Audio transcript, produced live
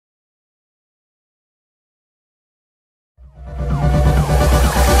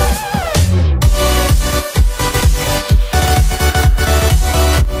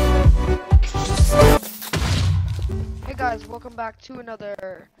welcome back to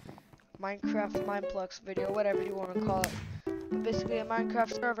another Minecraft Mineplex video, whatever you want to call it. But basically a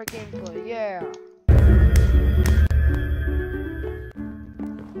Minecraft server gameplay, yeah.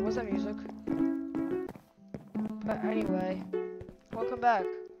 What was that music? But anyway, welcome back.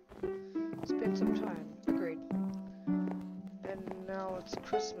 It's been some time, agreed. And now it's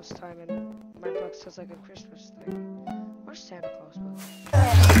Christmas time and Mineplex has like a Christmas thing. Where's Santa Claus, by the way?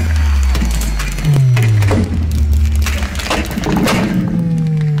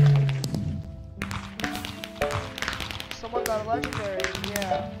 Someone got a legendary,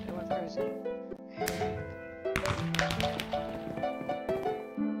 yeah, it went crazy.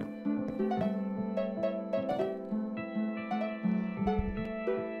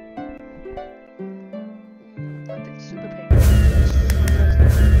 I think it's super painful.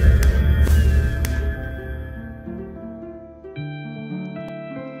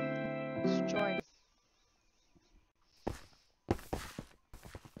 Let's join.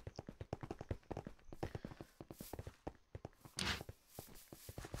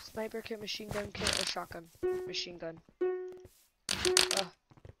 Sniper kit, machine gun kit, or shotgun? Machine gun.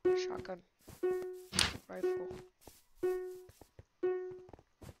 Shotgun. Rifle.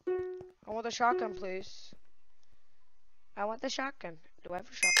 I want the shotgun, please. I want the shotgun. Do I have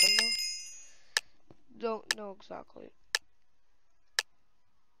a shotgun though? Don't know exactly.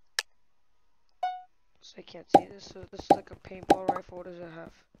 So I can't see this. So this is like a paintball rifle. What does it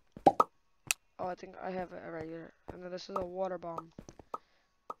have? Oh, I think I have it right here. And then this is a water bomb.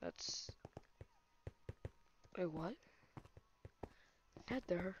 That's... Wait, what?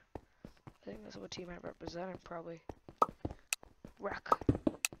 Nether? I think that's what team I'm representing, probably. Wreck.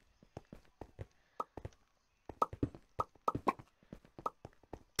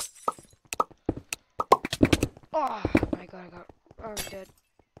 Oh my god, I'm dead.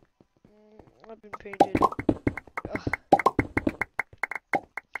 I've been painted. Ugh.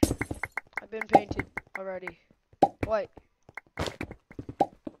 I've been painted already. What?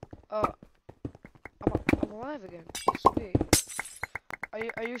 I'm alive again. Sweet.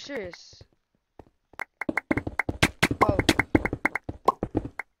 Are you serious? Oh.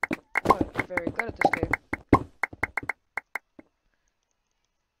 I'm very good at this game. I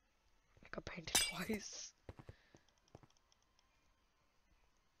got painted twice.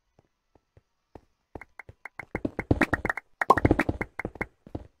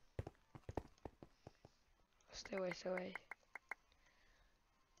 Stay away, stay away.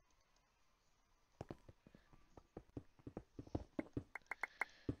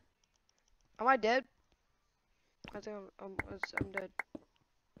 Am I dead? I think I'm dead.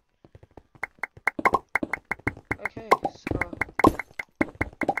 Okay, so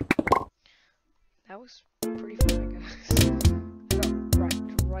that was pretty fun, I guess. I got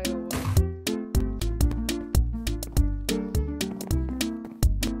wrecked right away.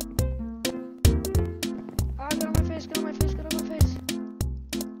 Ah, get on my face, get on my face, get on my face.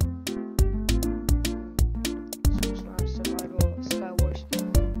 So it's not survival, Sky Wars.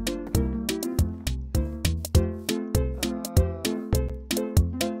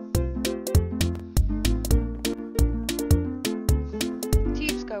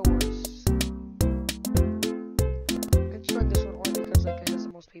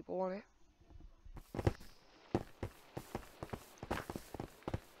 People on it.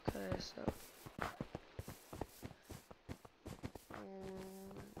 Okay, so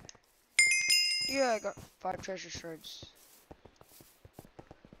yeah, I got 5 treasure shards.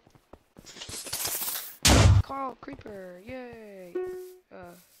 Call creeper, yay!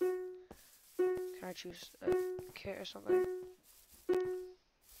 Can I choose a kit or something?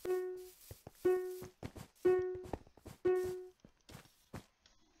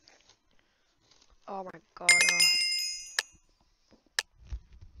 Oh my god.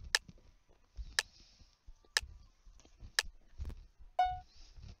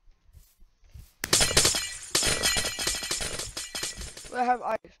 I have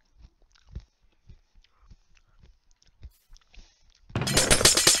ice.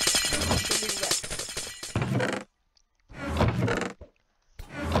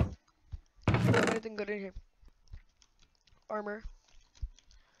 Anything good in here? Armor.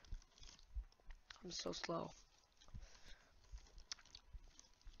 I'm so slow.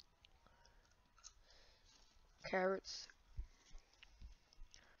 Carrots.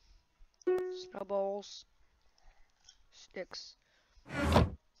 Snowballs. Sticks.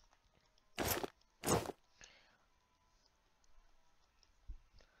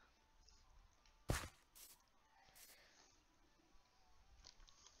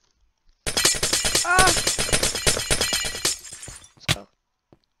 Ah! Let's go.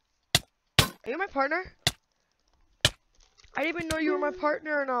 Are you my partner? I didn't even know you were my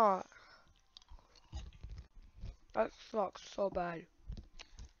partner or not. That sucks so bad.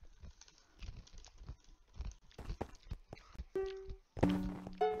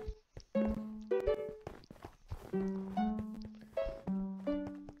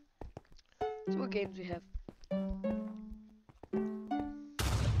 So what games we have?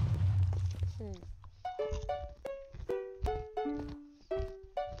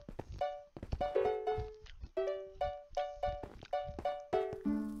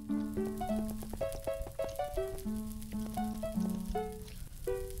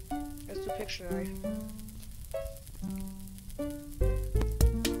 Let's do Pictionary.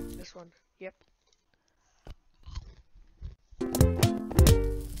 This one. Yep.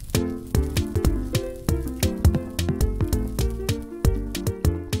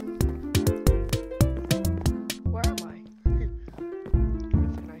 Where am I?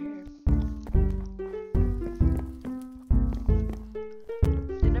 Nothing I hear.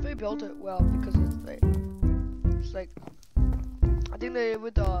 They never built it well because it's like I think they did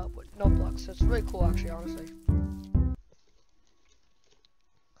with no blocks. So it's really cool actually, honestly.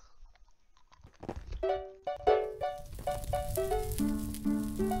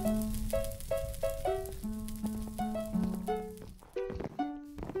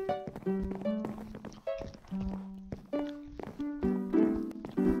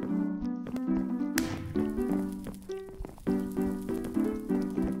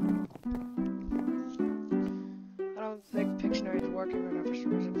 I don't think Pictionary is working right now for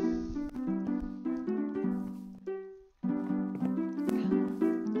some reason.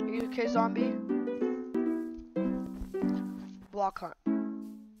 UK zombie. Block hunt.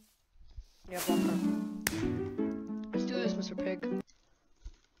 Yeah, block hunt. Let's do this, Mr. Pig.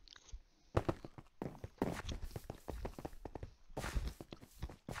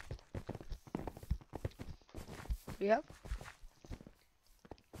 Yep.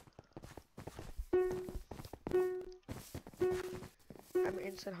 I'm an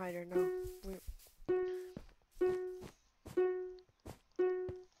instant hider now.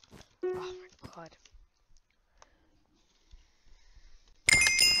 Oh my god.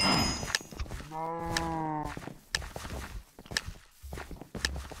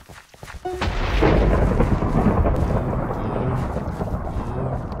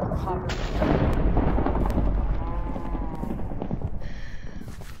 Hopper.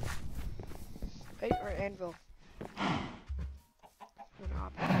 Right or anvil? An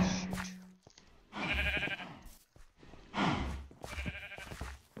option. Shoot.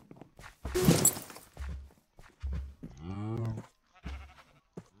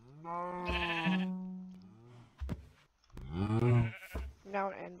 Now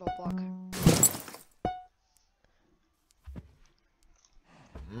an anvil block.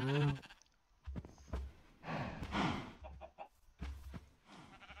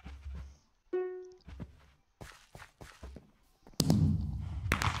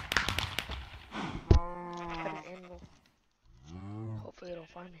 Got an anvil. Hopefully they don't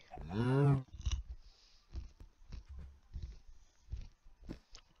find me. Come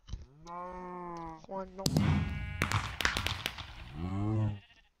on, no.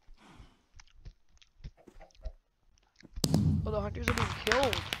 Oh, the hunters are being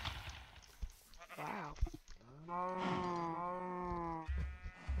killed. Wow.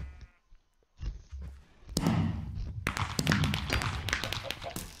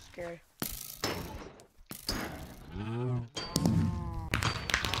 Scary.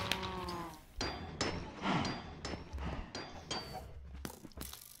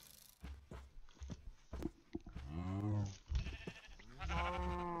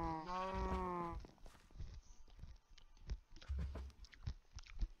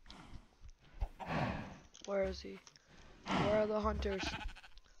 Where is he? Where are the hunters?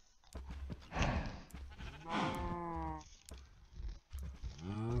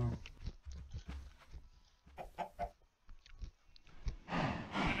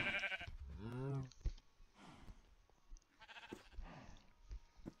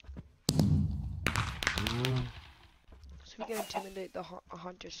 So we can intimidate the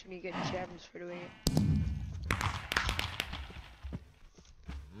hunters and you get gems for doing it.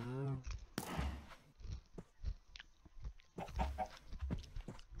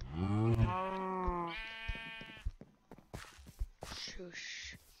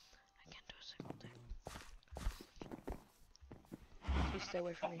 Shush. I can't do a single thing. Please stay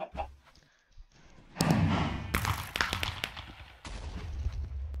away from me.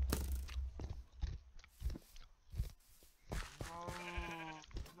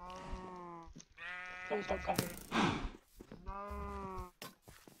 Please don't come here.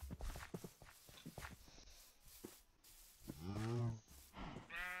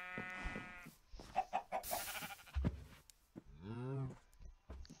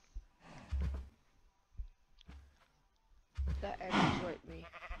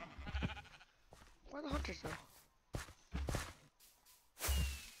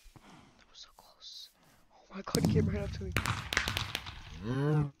 my god, he came right up to me.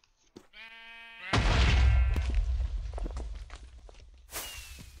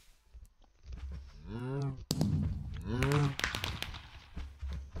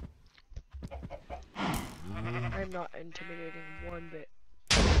 I'm not intimidating one bit.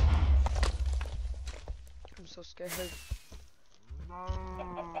 I'm so scared.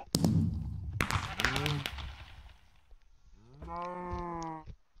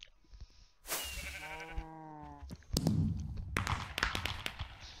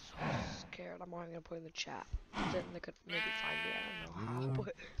 Scared. I'm not gonna put in the chat. Then they could maybe find me. I don't know how.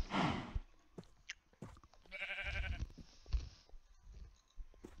 But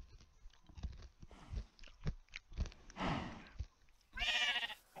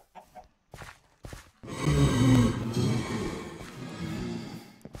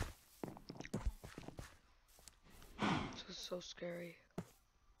this is so scary.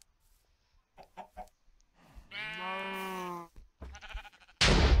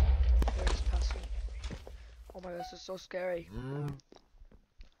 There's passing. Oh my god, this is so scary. Oh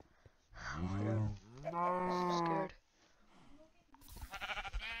my god. I'm so scared.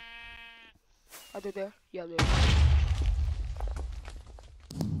 Are they there? Yeah, they're there.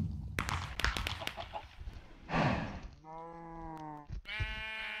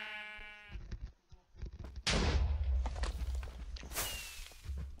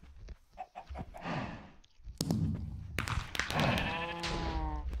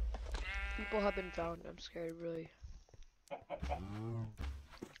 People have been found. I'm scared, really. I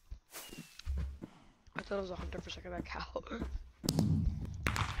thought it was a hunter for a second, that cow.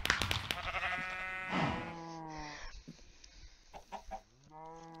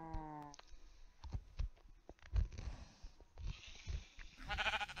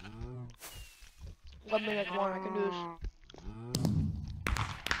 One minute, come on, I can do this.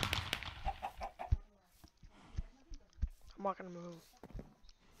 I'm not gonna move.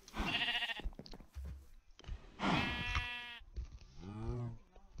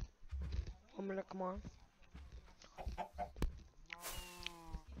 1 minute, come on.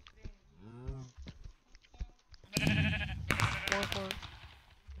 Come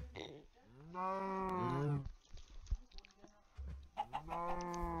on.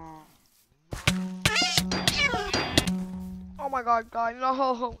 Oh my god, guy,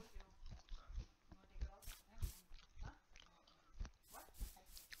 no!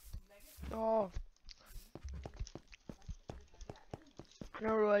 No. I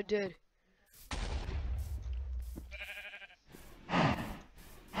know what I did.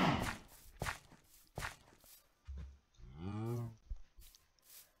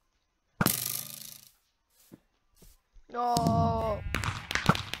 No.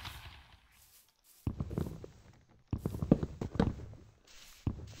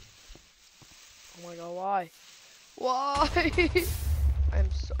 Oh my god, why? Why?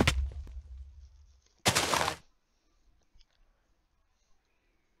 I'm so bad.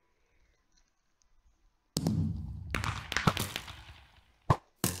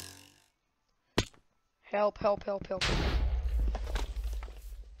 Help, help, help, help.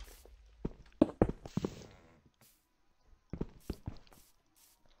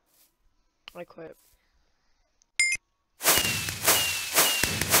 I quit.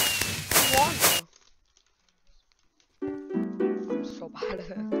 I'm so bad at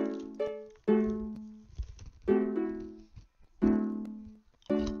it.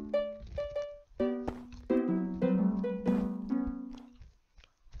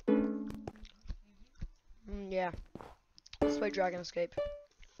 Yeah. Let's play Dragon Escape.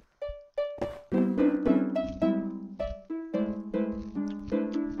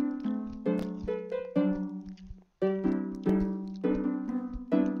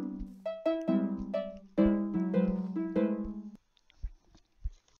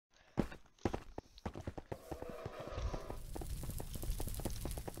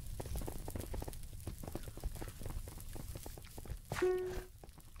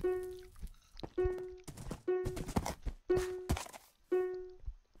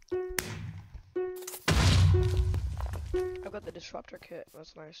 I've got the disruptor kit,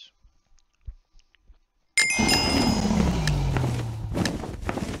 that's nice. Oh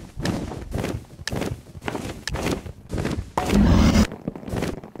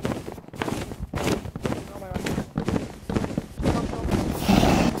my god.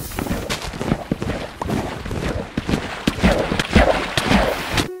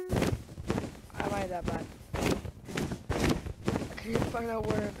 Am I that bad? I can't even find out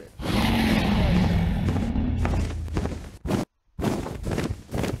where it.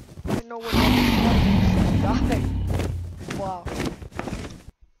 Know what die. Wow.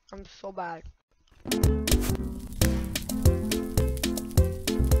 I'm so bad.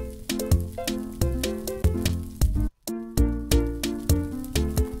 Just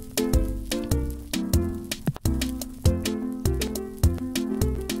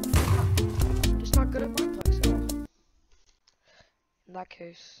not good at Mineplex at all. In that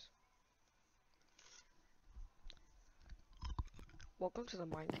case, welcome to the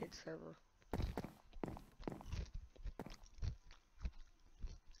Minecade server.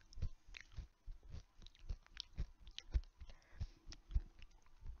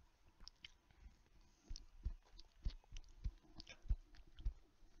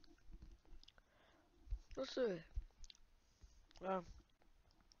 Let's do it.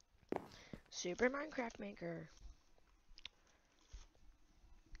 Super Minecraft Maker.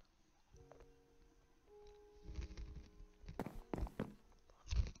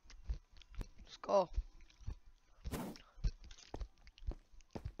 Let's go.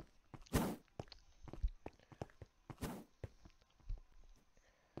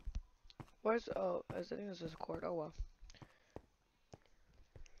 Where's, oh, I think this is a cord. Oh well.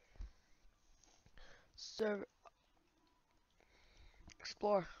 Server.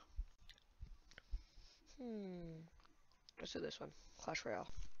 Explore. Let's do this one. Clash Royale.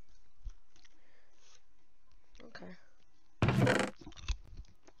 Okay. Okay.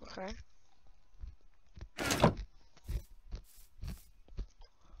 Okay.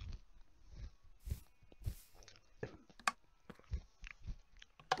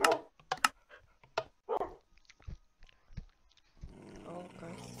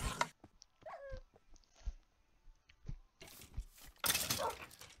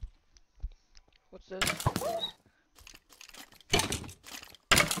 What's this?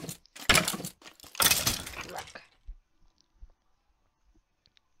 Wreck.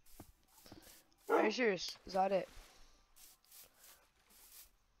 Are you serious? Is that it?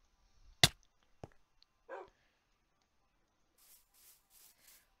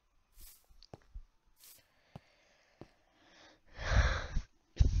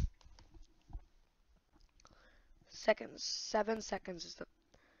 Seconds. 7 seconds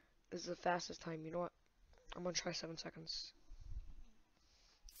is the fastest time. You know what? I'm gonna try 7 seconds.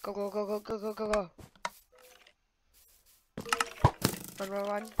 Go go go go go go go go. Run run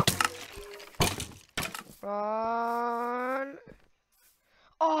run. Run.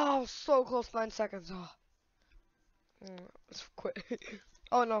 Oh, so close. 9 seconds. Oh. Let's quit.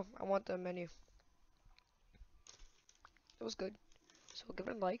 Oh no, I want the menu. It was good. So give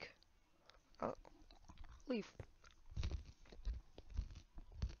it a like. Leave.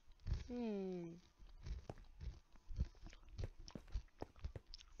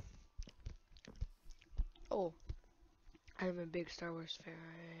 Oh, I'm a big Star Wars fan.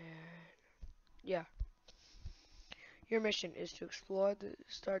 Yeah. Your mission is to explore the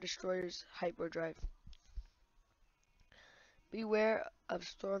Star Destroyer's hyperdrive. Beware of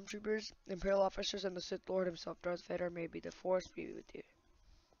stormtroopers, Imperial officers, and the Sith Lord himself, Darth Vader. May be the Force be with you.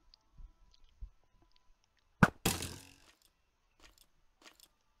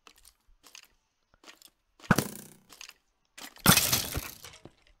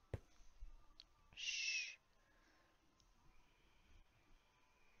 Shh.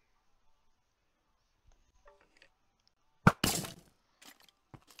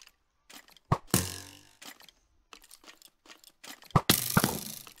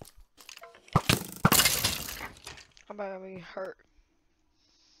 I'm about to be hurt.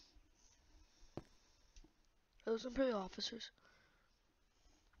 Those Imperial officers.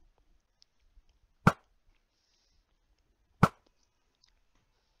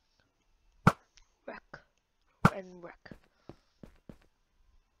 Wreck. And wreck.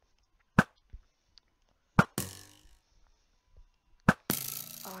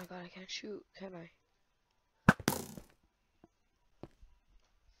 Oh my god, I can't shoot, can I?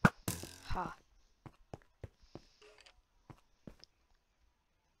 Ha.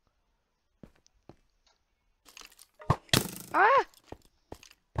 Ah!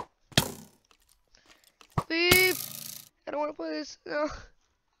 Leave! I don't want to play this. No.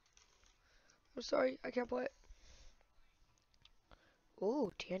 I'm sorry, I can't play it.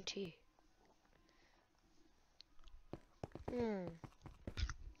 Ooh, TNT.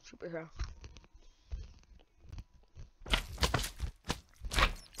 Superhero.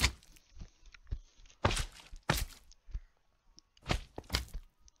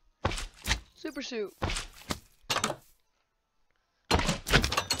 Super suit.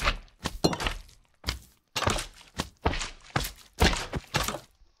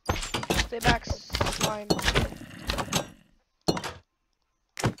 Stay back, slime.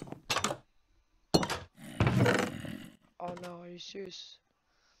 Oh no, are you serious?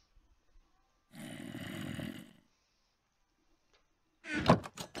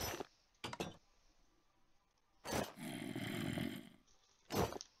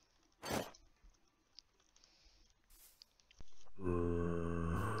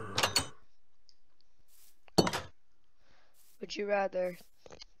 Would you rather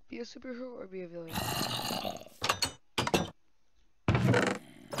be a superhero or be a villain?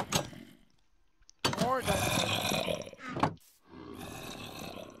 More dynamite.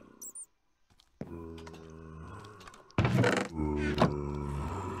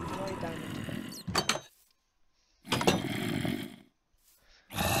 More diamond.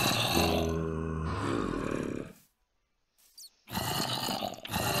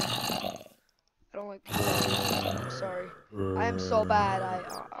 I don't like people. I'm sorry. I am so bad.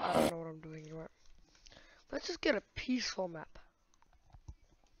 I don't know what I'm doing anymore. Let's just get a peaceful map.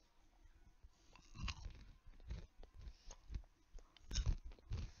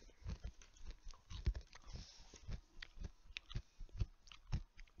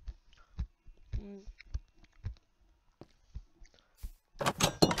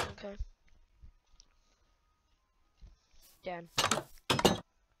 Okay. Dan.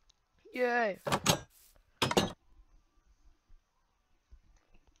 Yay.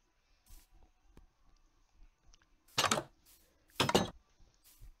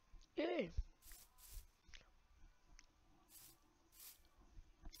 Yay.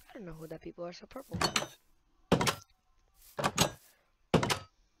 I don't know who that people are so purple.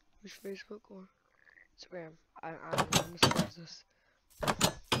 Which Facebook or Instagram? I don't know. I'm gonna surprise this.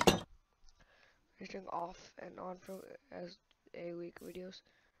 Turning off and on for as a week videos.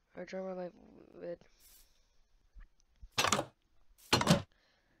 I try my life with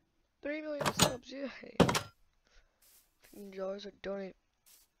 3 million subs. Yay. $15 or donate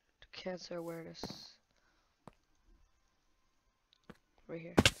to cancer awareness. Right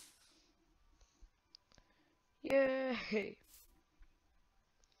here. Yay!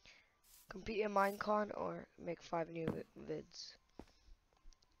 Compete in Minecon or make 5 new vids.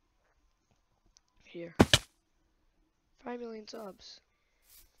 Here. 5 million subs.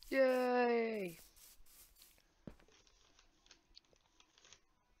 Yay!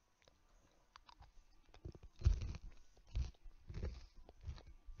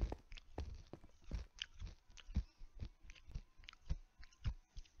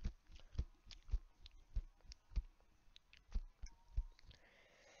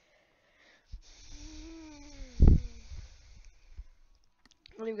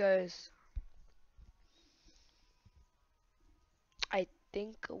 What do you guys? I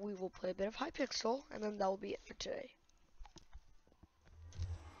think we will play a bit of Hypixel, and then that will be it for today.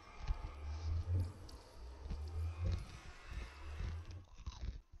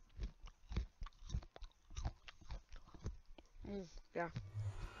 Yeah.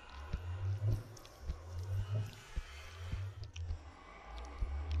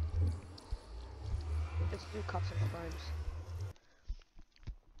 Let's do cops and crimes.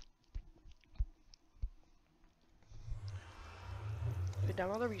 Did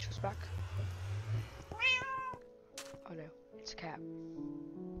download the resource back? Oh no, it's a cat.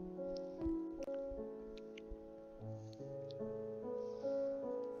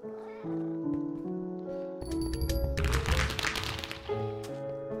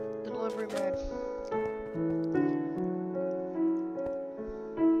 Delivery man.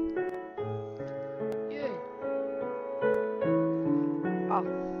 Yay. Oh.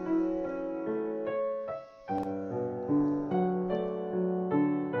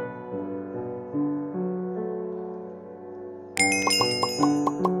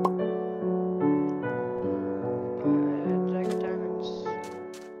 Diamonds.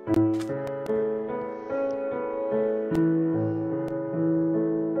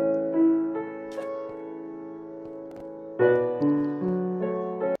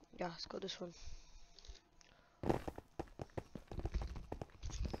 Yeah, let's go this one.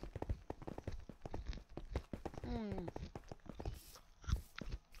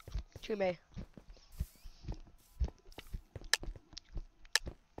 May.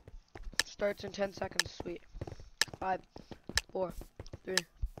 Starts in 10 seconds. Sweet. 5, 4, 3, 2,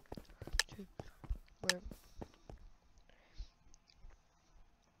 1.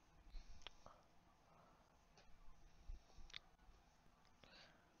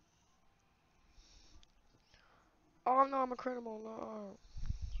 Oh no, I'm a criminal. No.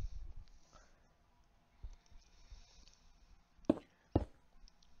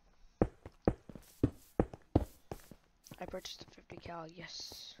 I purchased a 50 cal.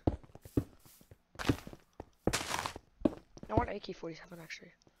 Yes. I want AK-47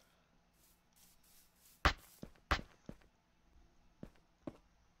 actually.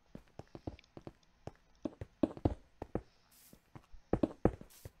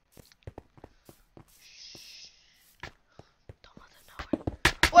 Shh. Don't let them know it.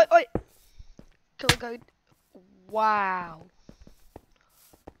 Wait, wait. Kill a guy. Wow.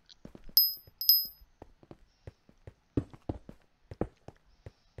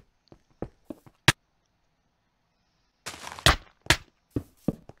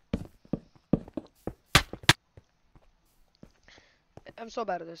 I'm so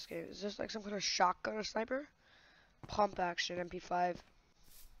bad at this game. Is this like some kind of shotgun or sniper? Pump action, MP5.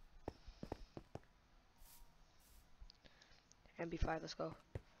 MP5, let's go.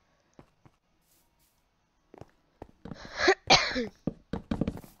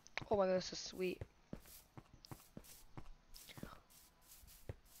 Oh my god, this is sweet.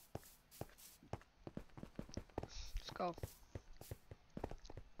 Let's go.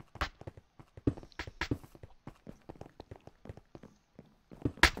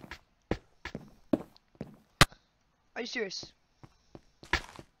 Are you serious?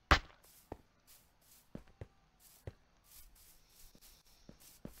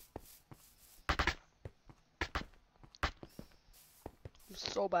 I'm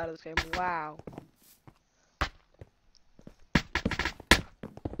so bad at this game. Wow.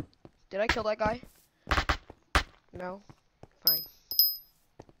 Did I kill that guy? No? Fine.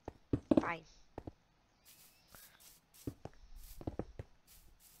 Fine.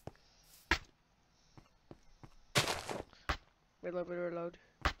 Reload, reload.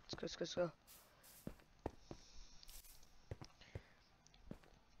 Let's go, let's go, let's go.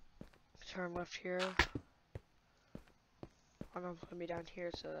 Turn left here. Oh no, I'm gonna be down here,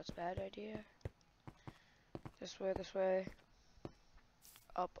 so that's a bad idea. This way, this way.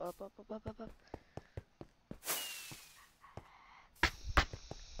 Up, up, up, up, up, up, up.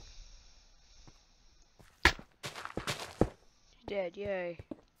 He did, yay.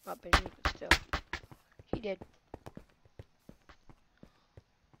 Not been me, but still. He did.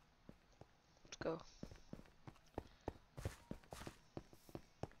 Let's go.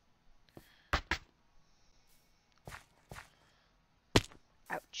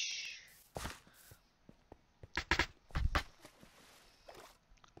 Ouch.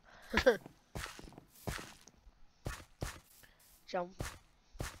 Jump.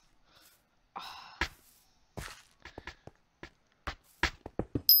 Ah.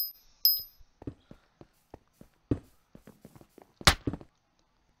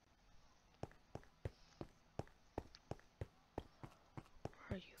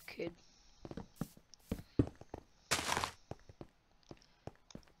 Where are you, kid?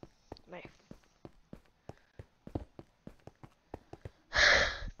 Knife.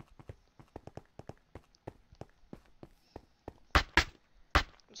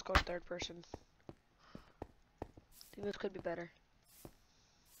 Let's go third person. I think this could be better.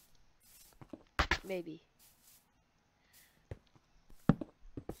 Maybe.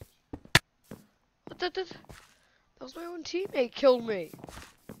 What the? That was my own teammate killed me.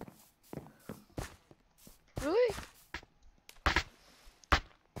 Really?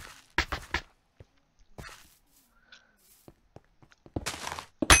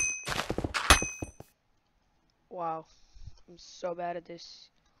 Wow. I'm so bad at this.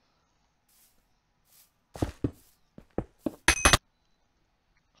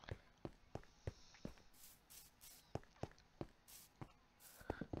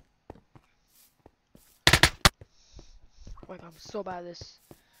 Oh my god, I'm so bad at this.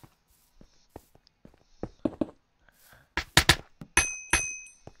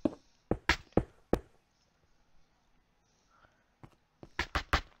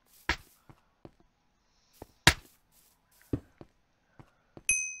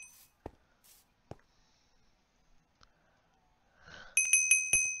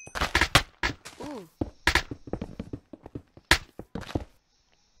 Ooh.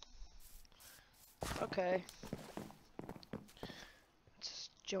 Okay. Let's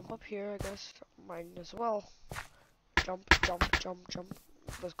just jump up here, I guess. Mine as well. Jump, jump, jump, jump.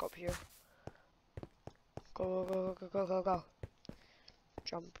 Let's go up here. Go, go, go, go, go, go, go.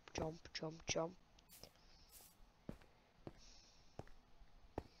 Jump, jump, jump, jump.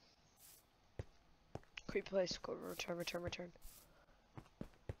 Creep place. Go, return, return, return.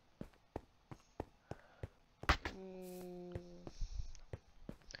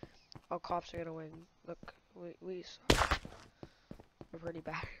 Oh, cops are gonna win. Look, we suck. We're pretty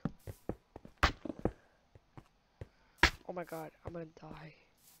bad. Oh my god, I'm gonna die.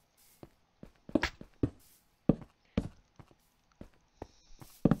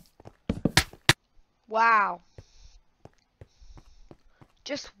 Wow.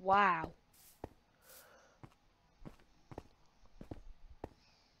 Just wow.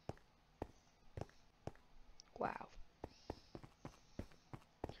 Wow.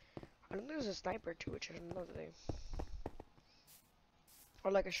 I think there's a sniper too, which is another thing.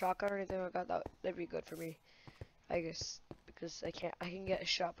 Or like a shotgun or anything like that. That'd be good for me, I guess, because I can get a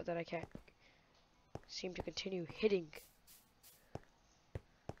shot, but then I can't seem to continue hitting.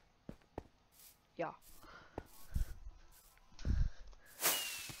 Yeah.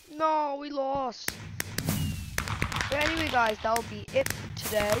 No, we lost. But anyway, guys, that will be it for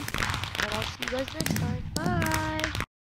today. And I'll see you guys next time. Bye.